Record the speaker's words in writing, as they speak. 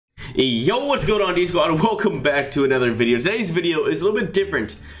Yo, what's going on, D-Squad? Welcome back to another video. Today's video is a little bit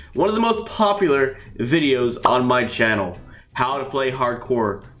different. One of the most popular videos on my channel. How to play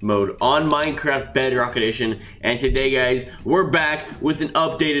hardcore mode on Minecraft Bedrock Edition. And today, guys, we're back with an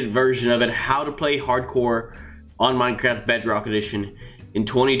updated version of it. How to play hardcore on Minecraft Bedrock Edition in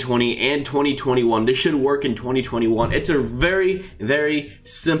 2020 and 2021. This should work in 2021. It's a very, very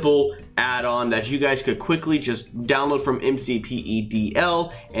simple add-on that you guys could quickly just download from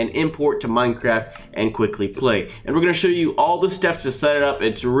MCPEDL and import to Minecraft and quickly play. And we're going to show you all the steps to set it up.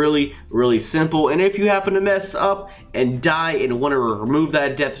 It's really, really simple. And if you happen to mess up and die and want to remove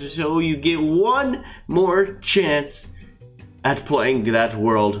that death, so you get one more chance at playing that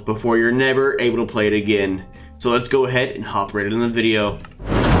world before you're never able to play it again. So let's go ahead and hop right into the video.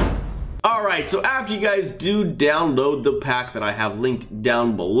 Alright, so after you guys do download the pack that I have linked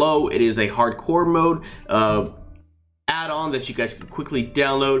down below, it is a hardcore mode add-on that you guys can quickly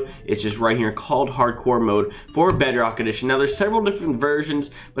download. It's just right here called hardcore mode for Bedrock Edition. Now there's several different versions,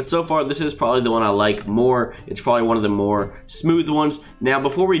 but so far this is probably the one I like more. It's probably one of the more smooth ones. Now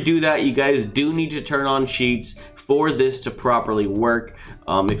before we do that, you guys do need to turn on cheats for this to properly work.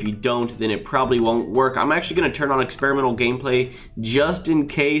 If you don't, then it probably won't work. I'm actually going to turn on experimental gameplay just in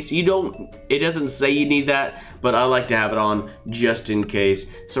case. It doesn't say you need that, but I like to have it on just in case.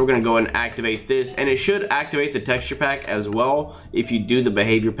 So we're going to go and activate this, and it should activate the texture pack as well if you do the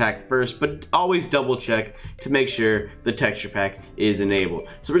behavior pack first, but always double check to make sure the texture pack is enabled.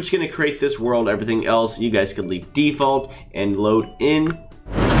 So we're just going to create this world. Everything else you guys can leave default and load in.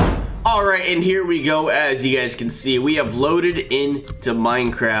 Alright, and here we go. As you guys can see, we have loaded into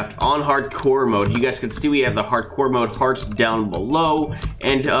Minecraft on hardcore mode. You guys can see we have the hardcore mode hearts down below.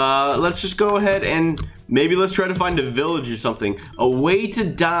 And let's just go ahead and maybe let's try to find a village or something. A way to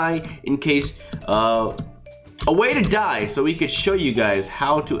die in case, a way to die so we could show you guys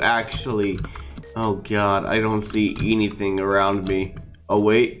how to actually, oh god, I don't see anything around me. Oh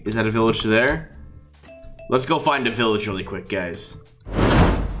wait, is that a village there? Let's go find a village really quick, guys.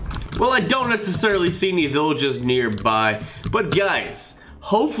 Well, I don't necessarily see any villages nearby, but guys,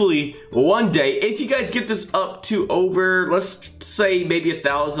 hopefully one day, if you guys get this up to over, let's say maybe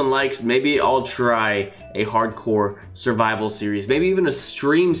 1,000 likes, maybe I'll try a hardcore survival series, maybe even a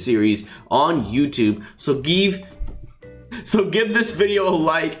stream series on YouTube. So give this video a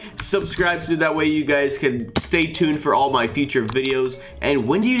like, subscribe so that way you guys can stay tuned for all my future videos. And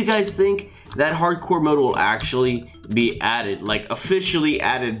when do you guys think that hardcore mode will actually be added, like officially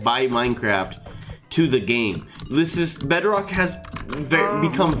added by Minecraft to the game? Bedrock has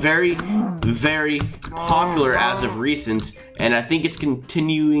become very, very popular as of recent, and I think it's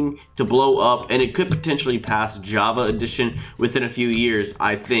continuing to blow up, and it could potentially pass Java Edition within a few years,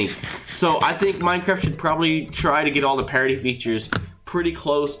 I think. So I think Minecraft should probably try to get all the parity features pretty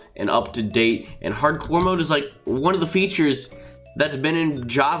close and up to date, and hardcore mode is like one of the features that's been in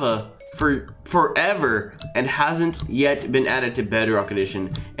Java for forever and hasn't yet been added to Bedrock Edition,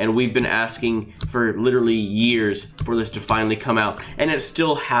 and we've been asking for literally years for this to finally come out, and it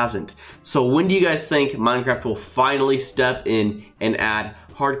still hasn't. So when do you guys think Minecraft will finally step in and add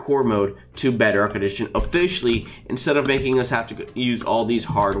hardcore mode to Bedrock Edition officially, instead of making us have to use all these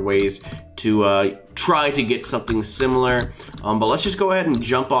hard ways to try to get something similar? But let's just go ahead and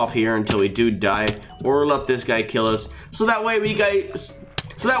jump off here until we do die, or let this guy kill us, so that way we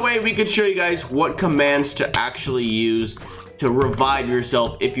could show you guys what commands to actually use to revive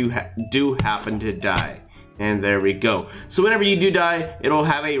yourself if you do happen to die. And there we go. So whenever you do die, it'll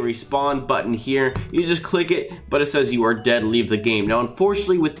have a respawn button here. You just click it, but it says you are dead, leave the game. Now,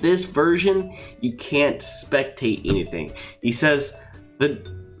 unfortunately, with this version, you can't spectate anything. He says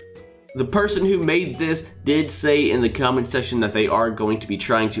the person who made this did say in the comment section that they are going to be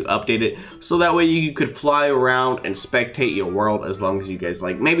trying to update it, so that way you could fly around and spectate your world as long as you guys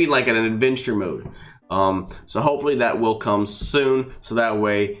like, maybe like an adventure mode. So hopefully that will come soon, so that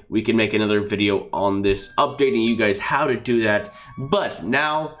way we can make another video on this, updating you guys how to do that. But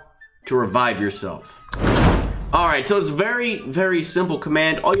now to revive yourself. Alright, so it's a very, very simple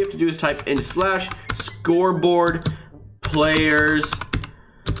command. All you have to do is type in /scoreboard players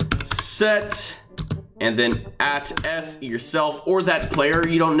set, and then @s yourself or that player.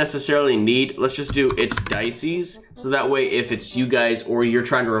 You don't necessarily need, let's just do it's Diecies, so that way if it's you guys or you're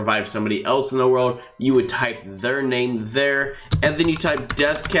trying to revive somebody else in the world, you would type their name there, and then you type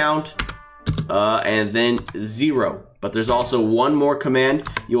death count and then 0. But there's also one more command.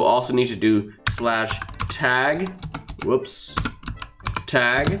 You'll also need to do /tag,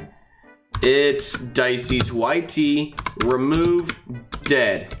 tag, it's Diecies YT remove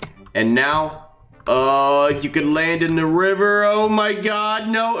dead. And now You can land in the river. Oh my god,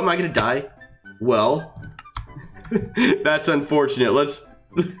 no. Am I gonna die? Well, that's unfortunate.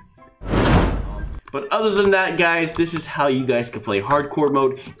 But other than that, guys, this is how you guys can play hardcore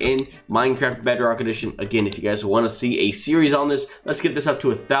mode in Minecraft Bedrock Edition. Again, if you guys want to see a series on this, let's get this up to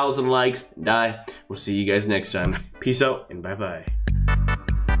 1,000 likes. We'll see you guys next time. Peace out and bye-bye.